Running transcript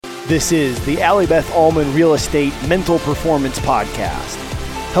This is the Allie Beth Allman Real Estate Mental Performance Podcast,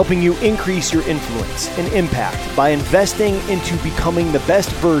 helping you increase your influence and impact by investing into becoming the best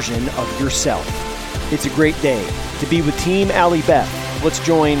version of yourself. It's a great day to be with Team Allie Beth. Let's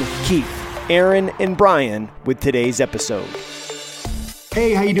join Keith, Aaron, and Brian with today's episode.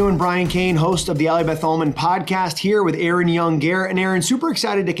 Hey, how you doing? Brian Kane, host of the Allie Beth Allman podcast, here with Aaron Young-Garrett. And Aaron, super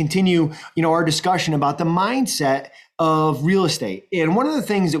excited to continue, our discussion about the mindset of real estate. And one of the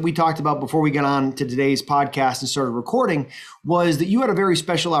things that we talked about before we got on to today's podcast and started recording was that you had a very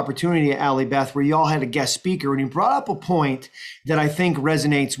special opportunity at Allie Beth where you all had a guest speaker, and you brought up a point that I think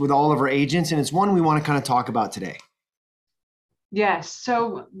resonates with all of our agents, and it's one we want to kind of talk about today. Yes.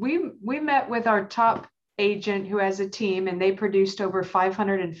 So we met with our top agent who has a team, and they produced over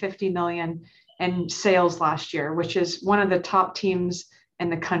 550 million in sales last year, which is one of the top teams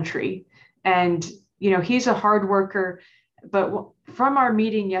in the country. And he's a hard worker, but from our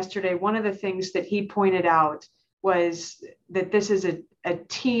meeting yesterday, one of the things that he pointed out was that this is a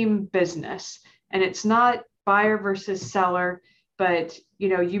team business, and it's not buyer versus seller, but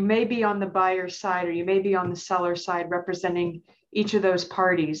you may be on the buyer side or you may be on the seller side representing each of those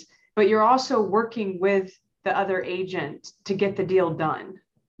parties, but you're also working with the other agent to get the deal done.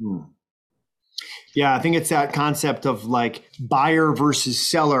 Yeah, I think it's that concept of like buyer versus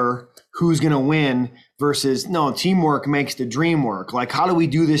seller, who's going to win versus no, teamwork makes the dream work. Like, how do we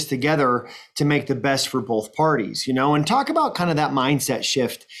do this together to make the best for both parties, and talk about kind of that mindset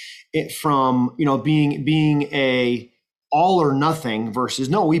shift from, being a all or nothing versus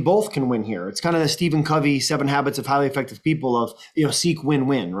no, we both can win here. It's kind of the Stephen Covey 7 Habits of Highly Effective People of, seek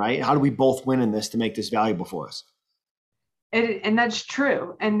win-win, right? How do we both win in this to make this valuable for us? And that's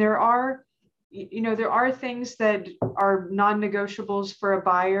true. And there are things that are non-negotiables for a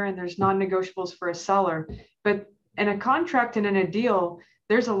buyer, and there's non-negotiables for a seller. But in a contract and in a deal,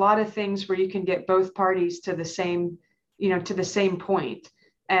 there's a lot of things where you can get both parties to the same, to the same point.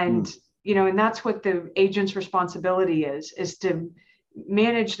 And and that's what the agent's responsibility is to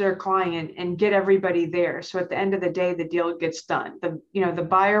manage their client and get everybody there. So at the end of the day, the deal gets done. The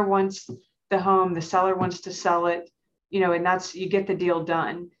buyer wants the home, the seller wants to sell it, and that's, you get the deal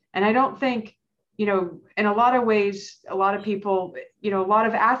done. And I don't think, in a lot of ways, a lot of people, a lot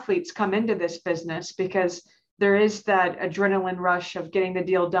of athletes come into this business because there is that adrenaline rush of getting the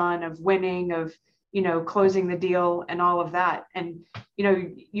deal done, of winning, of closing the deal and all of that. And,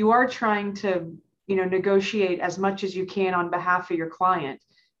 you are trying to, negotiate as much as you can on behalf of your client.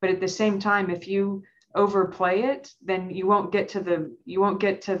 But at the same time, if you overplay it, then you won't get to the,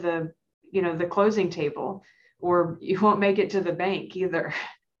 the closing table, or you won't make it to the bank either,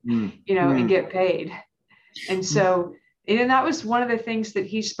 and get paid. And so, and that was one of the things that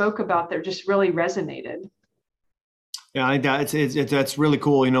he spoke about that just really resonated. Yeah, I think that's really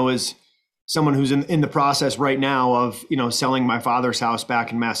cool, as someone who's in the process right now of, selling my father's house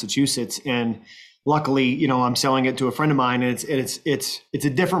back in Massachusetts. And luckily, I'm selling it to a friend of mine, and it's a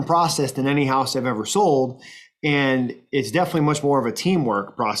different process than any house I've ever sold. And it's definitely much more of a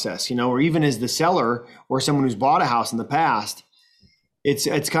teamwork process, or even as the seller or someone who's bought a house in the past,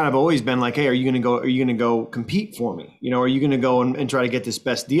 it's kind of always been like, hey, are you going to go compete for me? Are you going to go and try to get this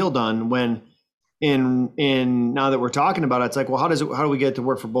best deal done? When in now that we're talking about it, it's like, well, how do we get it to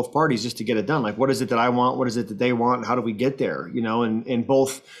work for both parties just to get it done? Like, what is it that I want? What is it that they want? How do we get there? And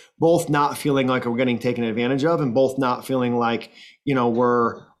both not feeling like we're getting taken advantage of, and both not feeling like,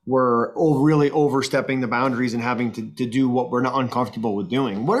 we're really overstepping the boundaries and having to do what we're not uncomfortable with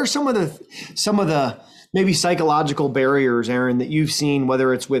doing. What are some of the maybe psychological barriers, Aaron, that you've seen,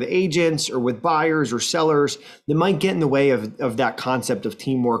 whether it's with agents or with buyers or sellers, that might get in the way of that concept of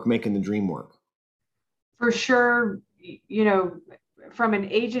teamwork making the dream work? For sure, from an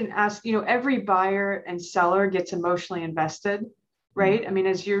agent every buyer and seller gets emotionally invested, right? I mean,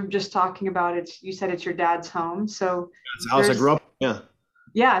 as you're just talking about, you said it's your dad's home. So it's the house I grew up in. Yeah.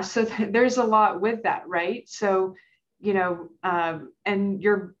 Yeah. So there's a lot with that, right? So, and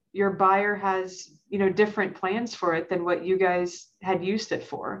your buyer has, different plans for it than what you guys had used it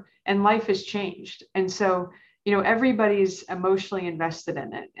for. And life has changed. And so, everybody's emotionally invested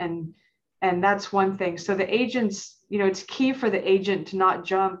in it. And that's one thing. So the agents, it's key for the agent to not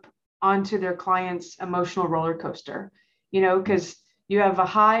jump onto their client's emotional roller coaster, because you have a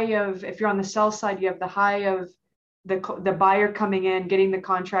high of, if you're on the sell side, you have the high of the buyer coming in, getting the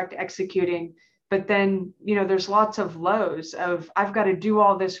contract, executing. But then, there's lots of lows of, I've got to do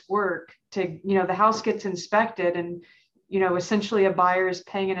all this work to, the house gets inspected, and, essentially a buyer is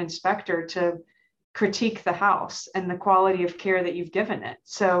paying an inspector to critique the house and the quality of care that you've given it.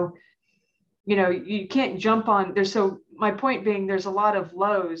 So, you can't jump on there. So my point being, there's a lot of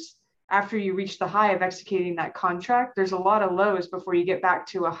lows after you reach the high of executing that contract, there's a lot of lows before you get back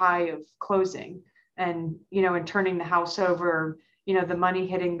to a high of closing and, and turning the house over, the money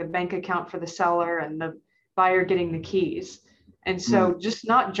hitting the bank account for the seller and the buyer getting the keys. And so just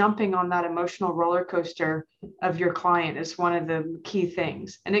not jumping on that emotional roller coaster of your client is one of the key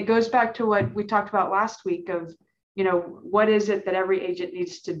things. And it goes back to what we talked about last week of, what is it that every agent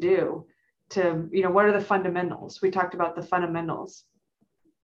needs to do to, what are the fundamentals? We talked about the fundamentals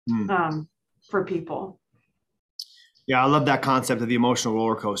for people. Yeah, I love that concept of the emotional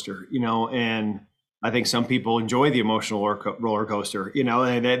roller coaster, and I think some people enjoy the emotional roller coaster.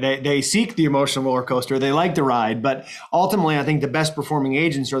 They seek the emotional roller coaster. They like the ride, but ultimately, I think the best performing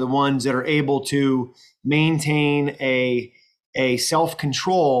agents are the ones that are able to maintain a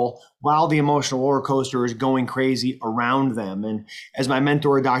self-control while the emotional roller coaster is going crazy around them. And as my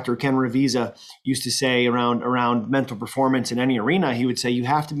mentor, Dr. Ken Ravizza, used to say around mental performance in any arena, he would say, you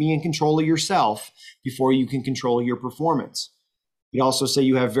have to be in control of yourself before you can control your performance. He'd also say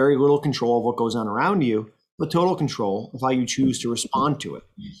you have very little control of what goes on around you, but total control of how you choose to respond to it.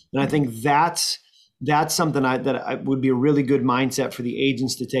 And I think that's something that would be a really good mindset for the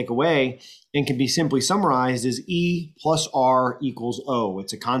agents to take away, and can be simply summarized as E plus R equals O.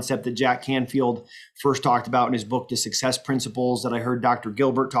 It's a concept that Jack Canfield first talked about in his book, The Success Principles, that I heard Dr.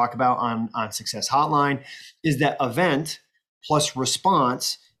 Gilbert talk about on Success Hotline, is that event plus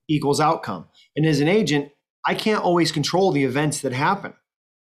response equals outcome. And as an agent, I can't always control the events that happen.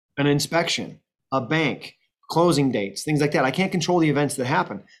 An inspection, a bank, closing dates, things like that. I can't control the events that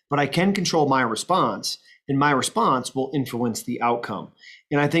happen, but I can control my response, and my response will influence the outcome.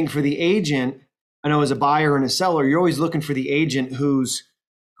 And I think for the agent, I know as a buyer and a seller, you're always looking for the agent who's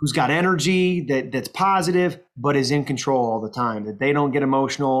got energy, that's positive, but is in control all the time, that they don't get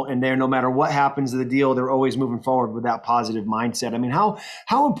emotional, and they're, no matter what happens to the deal, they're always moving forward with that positive mindset. I mean, how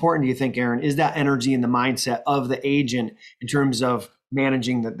important do you think, Aaron, is that energy and the mindset of the agent in terms of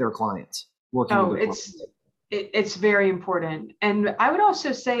managing their clients? It's very important. And I would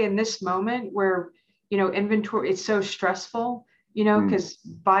also say in this moment where, inventory is so stressful, because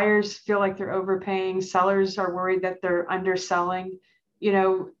buyers feel like they're overpaying, sellers are worried that they're underselling,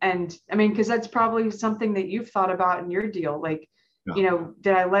 and I mean, because that's probably something that you've thought about in your deal. Like,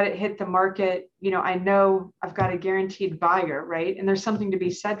 did I let it hit the market? I know I've got a guaranteed buyer, right? And there's something to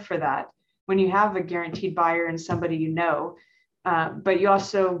be said for that when you have a guaranteed buyer and somebody, but you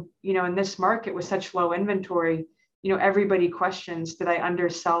also, in this market with such low inventory, everybody questions, did I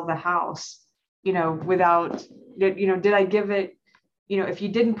undersell the house? Without, did I give it, if you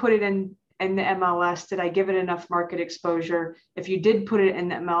didn't put it in the MLS, did I give it enough market exposure? If you did put it in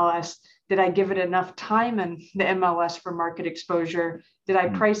the MLS, did I give it enough time in the MLS for market exposure? Did I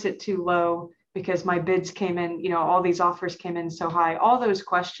price it too low because my bids came in, all these offers came in so high? All those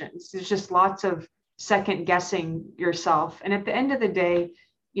questions. There's just lots of second guessing yourself. And at the end of the day,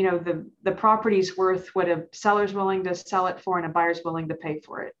 the property's worth what a seller's willing to sell it for and a buyer's willing to pay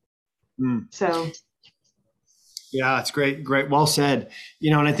for it. So. Yeah, it's great. Well said.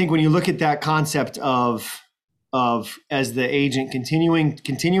 And I think when you look at that concept of as the agent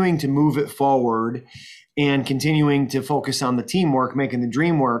continuing to move it forward and continuing to focus on the teamwork, making the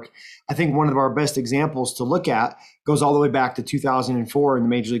dream work, I think one of our best examples to look at goes all the way back to 2004 in the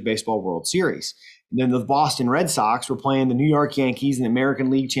Major League Baseball World Series. And then the Boston Red Sox were playing the New York Yankees in the American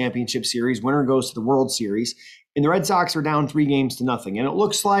League Championship Series. Winner goes to the World Series. And the Red Sox are down 3-0. And it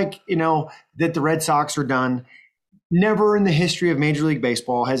looks like, that the Red Sox are done. Never in the history of Major League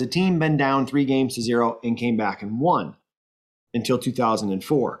Baseball has a team been down 3-0 and came back and won until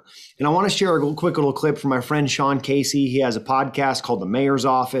 2004. And I want to share a quick little clip from my friend Sean Casey. He has a podcast called The Mayor's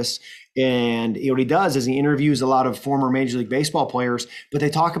Office. And what he does is he interviews a lot of former Major League Baseball players, but they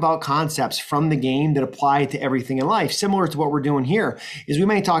talk about concepts from the game that apply to everything in life. Similar to what we're doing here is we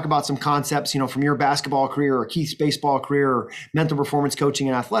may talk about some concepts, from your basketball career or Keith's baseball career or mental performance coaching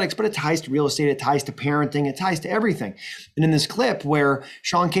and athletics, but it ties to real estate, it ties to parenting, it ties to everything. And in this clip where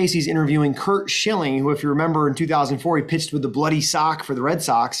Sean Casey's interviewing Curt Schilling, who, if you remember in 2004, he pitched with the bloody sock for the Red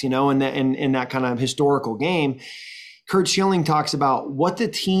Sox, in that kind of historical game. Curt Schilling talks about what the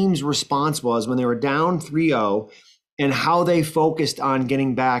team's response was when they were down 3-0 and how they focused on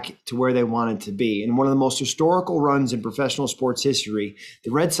getting back to where they wanted to be. And one of the most historical runs in professional sports history,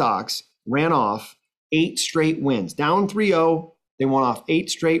 the Red Sox ran off 8 straight wins. Down 3-0, they won off 8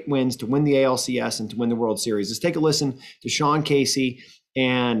 straight wins to win the ALCS and to win the World Series. Let's take a listen to Sean Casey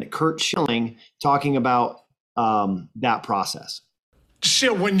and Curt Schilling talking about that process.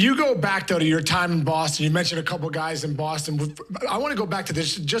 So when you go back, though, to your time in Boston, you mentioned a couple guys in Boston. I want to go back to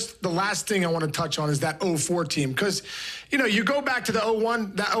this. Just the last thing I want to touch on is that '04 team. Because, you go back to the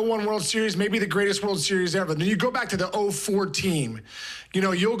that '01 World Series, maybe the greatest World Series ever. Then you go back to the '04 team.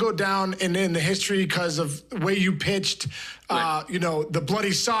 You'll go down in the history because of the way you pitched. Right. The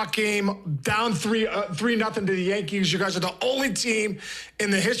bloody sock game, down 3-0 to the Yankees. You guys are the only team in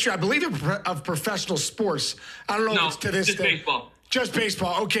the history, I believe, of professional sports. I don't know if it's to this just day. baseball. Just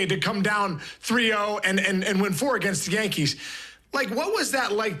baseball. Okay, to come down 3-0 and win 4 against the Yankees. Like, what was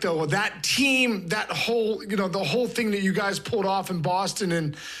that like, though? That team, that whole, the whole thing that you guys pulled off in Boston.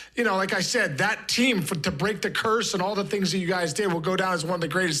 And, like I said, that team to break the curse and all the things that you guys did will go down as one of the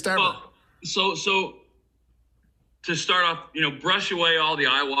greatest ever. Well, so to start off, brush away all the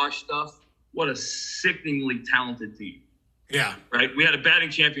eyewash stuff. What a sickeningly talented team. Yeah. Right? We had a batting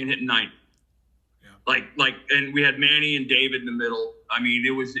champion hitting 9th. And we had Manny and David in the middle. I mean,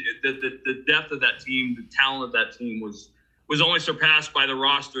 it was the depth of that team, the talent of that team was only surpassed by the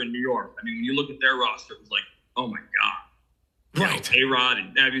roster in New York. I mean, when you look at their roster, it was like, oh my God. Right. A-Rod,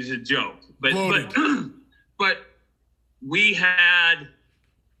 and that was a joke. But we had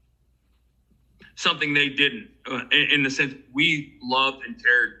something they didn't, in the sense we loved and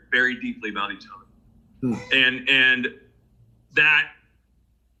cared very deeply about each other. And that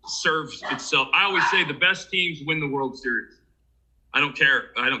serves itself. I always say the best teams win the World Series. I don't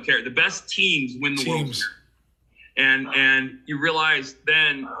care. The best teams win the World Series. And you realize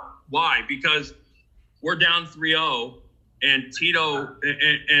then why? Because we're down 3-0 and Tito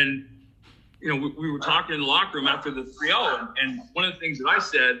and we were talking in the locker room after the 3-0 and one of the things that I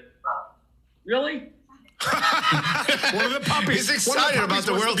said, really? One of the puppies. He's excited about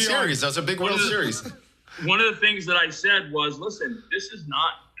the World Series. That's a big World Series. One of the things that I said was, listen, this is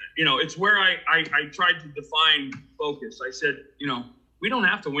not, it's where I tried to define focus. I said, we don't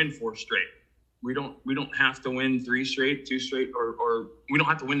have to win 4 straight. We don't have to win 3 straight, 2 straight, or we don't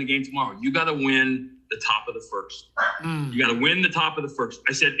have to win the game tomorrow. You got to win the top of the first. You got to win the top of the first.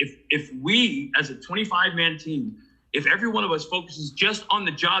 I said, if we, as a 25-man team, if every one of us focuses just on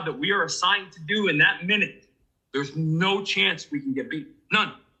the job that we are assigned to do in that minute, there's no chance we can get beat.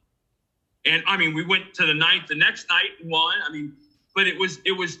 None. And I mean, we went to the 9th the next night and won. I mean, but it was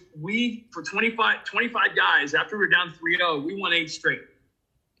we, for 25 guys, after we were down 3-0, we won 8 straight.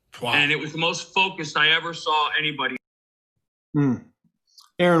 Wow. And it was the most focused I ever saw anybody.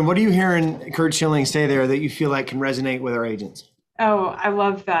 Aaron, what are you hearing Curt Schilling say there that you feel like can resonate with our agents? Oh, I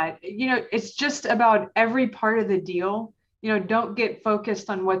love that. It's just about every part of the deal. Don't get focused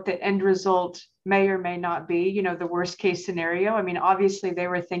on what the end result may or may not be, the worst case scenario. I mean, obviously they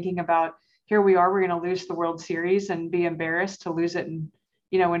were thinking about, here we are, we're going to lose the World Series and be embarrassed to lose it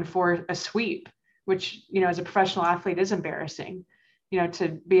in for a sweep, which, as a professional athlete is embarrassing,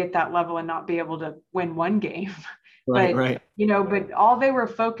 to be at that level and not be able to win one game. Right. But all they were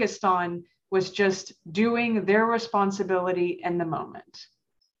focused on was just doing their responsibility in the moment.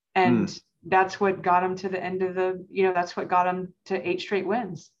 And that's what got them to the end of that's what got them to 8 straight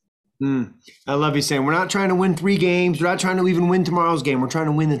wins. I love you saying we're not trying to win 3 games. We're not trying to even win tomorrow's game. We're trying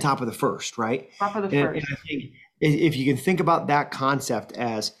to win the top of the first, right? Top of the first. And I think if you can think about that concept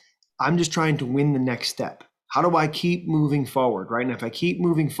as I'm just trying to win the next step. How do I keep moving forward, right? And if I keep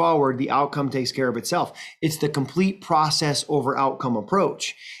moving forward, the outcome takes care of itself. It's the complete process over outcome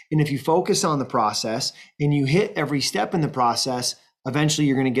approach. And if you focus on the process and you hit every step in the process, eventually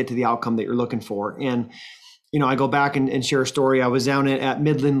you're going to get to the outcome that you're looking for. And I go back and share a story. I was down at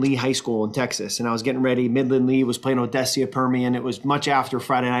Midland Lee High School in Texas, and I was getting ready. Midland Lee was playing Odessa Permian. It was much after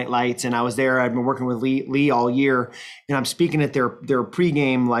Friday Night Lights, and I was there. I'd been working with Lee all year, and I'm speaking at their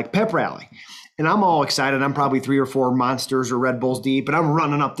pregame pep rally. And I'm all excited. I'm probably 3 or 4 Monsters or Red Bulls deep, but I'm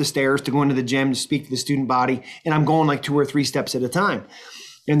running up the stairs to go into the gym to speak to the student body, and I'm going like 2 or 3 steps at a time.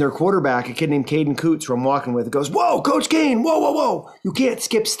 And their quarterback, a kid named Caden Coots, who I'm walking with, goes, "Whoa, Coach Kane, whoa. You can't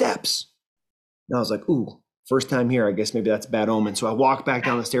skip steps." And I was like, ooh. First time here, I guess maybe that's a bad omen. So I walk back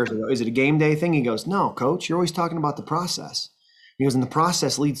down the stairs and go, "Is it a game day thing?" He goes, "No, Coach, you're always talking about the process." He goes, "And the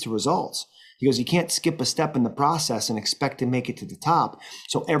process leads to results." He goes, "You can't skip a step in the process and expect to make it to the top.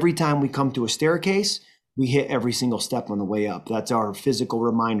 So every time we come to a staircase, we hit every single step on the way up. That's our physical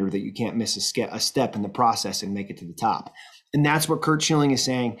reminder that you can't miss a step in the process and make it to the top." And that's what Curt Schilling is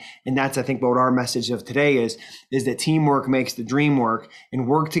saying. And that's, I think, what our message of today is that teamwork makes the dream work, and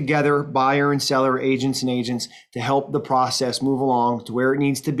work together, buyer and seller, agents and agents, to help the process move along to where it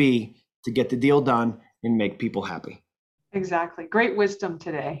needs to be to get the deal done and make people happy. Exactly. Great wisdom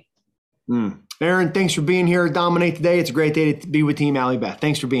today. Aaron, thanks for being here. Dominate today. It's a great day to be with Team Allie Beth.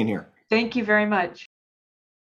 Thanks for being here. Thank you very much.